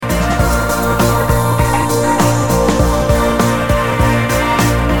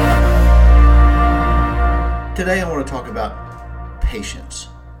Today I want to talk about patience.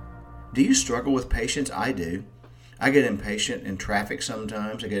 Do you struggle with patience? I do. I get impatient in traffic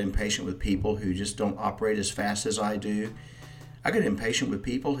sometimes. I get impatient with people who just don't operate as fast as I do. I get impatient with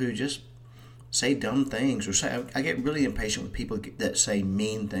people who just say dumb things, I get really impatient with people that say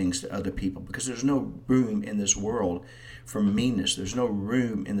mean things to other people, because there's no room in this world for meanness. There's no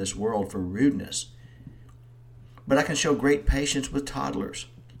room in this world for rudeness. But I can show great patience with toddlers,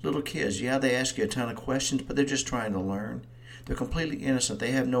 little kids. Yeah, they ask you a ton of questions, but they're just trying to learn. They're completely innocent.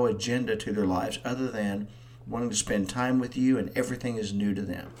 They have no agenda to their lives other than wanting to spend time with you, and everything is new to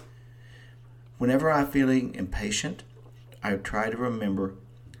them. Whenever I'm feeling impatient, I try to remember,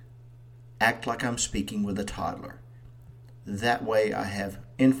 act like I'm speaking with a toddler. That way I have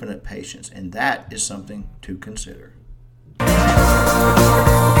infinite patience, and that is something to consider.